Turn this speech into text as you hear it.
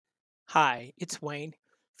Hi, it's Wayne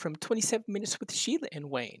from 27 Minutes with Sheila and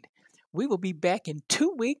Wayne. We will be back in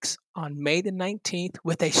 2 weeks on May the 19th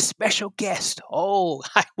with a special guest. Oh,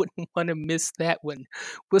 I wouldn't want to miss that one.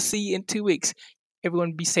 We'll see you in 2 weeks.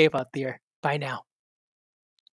 Everyone be safe out there. Bye now.